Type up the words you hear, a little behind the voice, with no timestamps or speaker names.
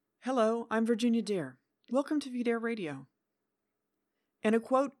Hello, I'm Virginia Dare. Welcome to VDARE Radio. In a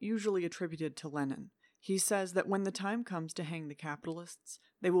quote usually attributed to Lenin, he says that when the time comes to hang the capitalists,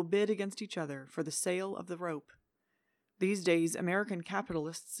 they will bid against each other for the sale of the rope. These days, American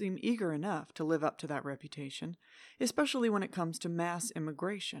capitalists seem eager enough to live up to that reputation, especially when it comes to mass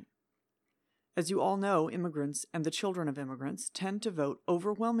immigration. As you all know, immigrants and the children of immigrants tend to vote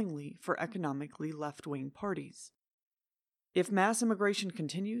overwhelmingly for economically left-wing parties. If mass immigration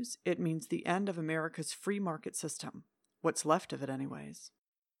continues, it means the end of America's free market system. What's left of it, anyways.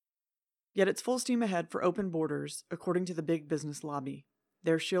 Yet it's full steam ahead for open borders, according to the big business lobby.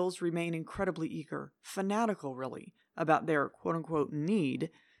 Their shills remain incredibly eager, fanatical really, about their quote-unquote need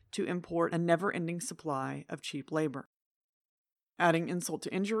to import a never-ending supply of cheap labor. Adding insult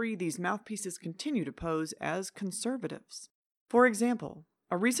to injury, these mouthpieces continue to pose as conservatives. For example,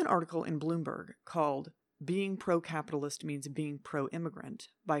 a recent article in Bloomberg called "Being Pro-Capitalist Means Being Pro-Immigrant"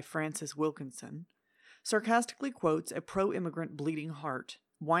 by Francis Wilkinson sarcastically quotes a pro-immigrant bleeding heart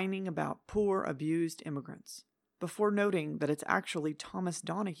whining about poor, abused immigrants, before noting that it's actually Thomas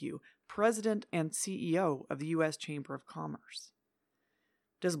Donahue, president and CEO of the U.S. Chamber of Commerce.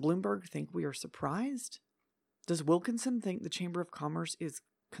 Does Bloomberg think we are surprised? Does Wilkinson think the Chamber of Commerce is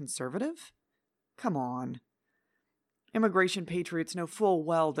conservative? Come on. Immigration patriots know full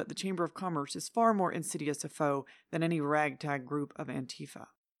well that the Chamber of Commerce is far more insidious a foe than any ragtag group of Antifa.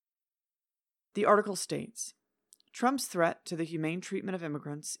 The article states, Trump's threat to the humane treatment of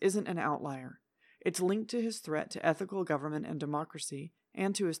immigrants isn't an outlier. It's linked to his threat to ethical government and democracy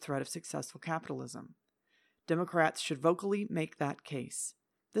and to his threat of successful capitalism. Democrats should vocally make that case.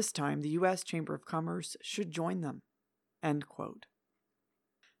 This time, the U.S. Chamber of Commerce should join them. End quote.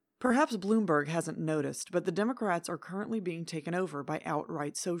 Perhaps Bloomberg hasn't noticed, but the Democrats are currently being taken over by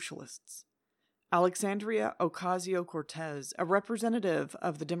outright socialists. Alexandria Ocasio-Cortez, a representative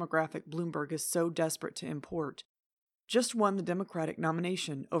of the demographic Bloomberg is so desperate to import, just won the Democratic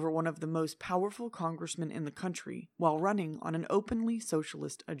nomination over one of the most powerful congressmen in the country while running on an openly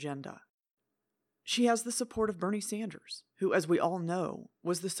socialist agenda. She has the support of Bernie Sanders, who, as we all know,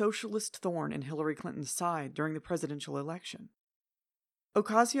 was the socialist thorn in Hillary Clinton's side during the presidential election.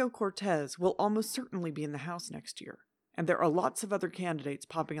 Ocasio-Cortez will almost certainly be in the House next year, and there are lots of other candidates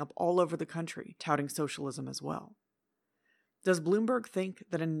popping up all over the country touting socialism as well. Does Bloomberg think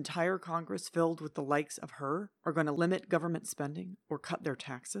that an entire Congress filled with the likes of her are going to limit government spending or cut their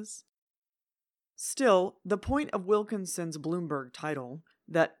taxes? Still, the point of Wilkinson's Bloomberg title,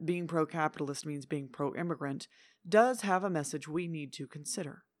 that being pro-capitalist means being pro-immigrant, does have a message we need to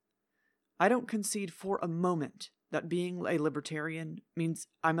consider. I don't concede for a moment that being a libertarian means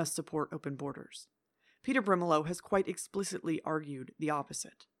I must support open borders. Peter Brimelow has quite explicitly argued the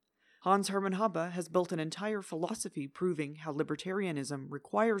opposite. Hans Hermann Hoppe has built an entire philosophy proving how libertarianism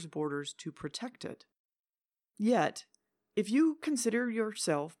requires borders to protect it. Yet, if you consider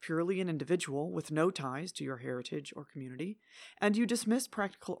yourself purely an individual with no ties to your heritage or community, and you dismiss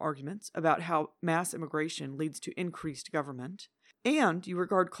practical arguments about how mass immigration leads to increased government, and you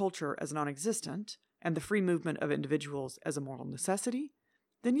regard culture as non-existent, and the free movement of individuals as a moral necessity,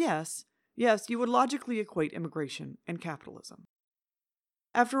 then yes, you would logically equate immigration and capitalism.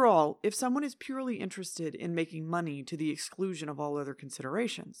 After all, if someone is purely interested in making money to the exclusion of all other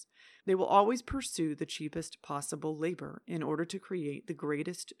considerations, they will always pursue the cheapest possible labor in order to create the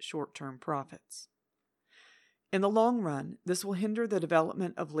greatest short-term profits. In the long run, this will hinder the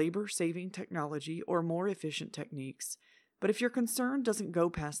development of labor-saving technology or more efficient techniques, but if your concern doesn't go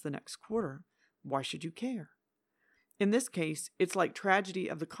past the next quarter, why should you care? In this case, it's like tragedy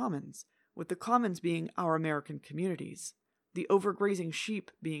of the commons, with the commons being our American communities, the overgrazing sheep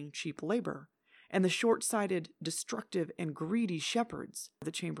being cheap labor, and the short-sighted, destructive, and greedy shepherds of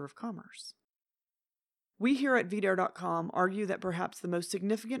the Chamber of Commerce. We here at VDARE.com argue that perhaps the most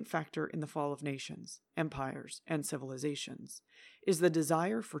significant factor in the fall of nations, empires, and civilizations is the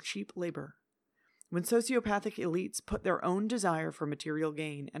desire for cheap labor. When sociopathic elites put their own desire for material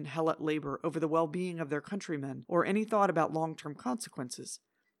gain and helot labor over the well-being of their countrymen or any thought about long-term consequences,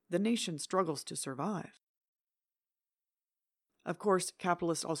 the nation struggles to survive. Of course,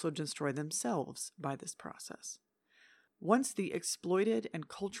 capitalists also destroy themselves by this process. Once the exploited and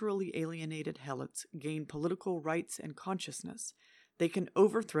culturally alienated helots gain political rights and consciousness, they can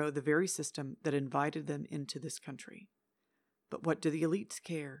overthrow the very system that invited them into this country. But what do the elites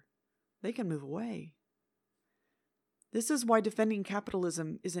care? They can move away. This is why defending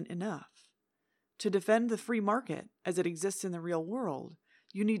capitalism isn't enough. To defend the free market as it exists in the real world,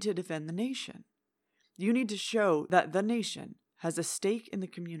 you need to defend the nation. You need to show that the nation has a stake in the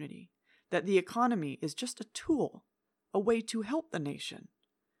community, that the economy is just a tool, a way to help the nation.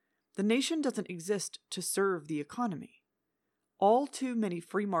 The nation doesn't exist to serve the economy. All too many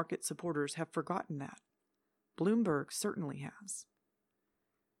free market supporters have forgotten that. Bloomberg certainly has.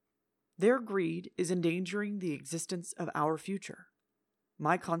 Their greed is endangering the existence of our future.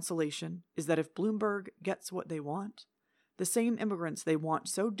 My consolation is that if Bloomberg gets what they want, the same immigrants they want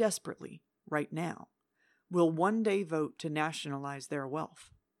so desperately right now will one day vote to nationalize their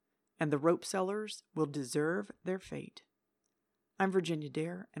wealth, and the rope sellers will deserve their fate. I'm Virginia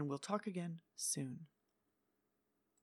Dare, and we'll talk again soon.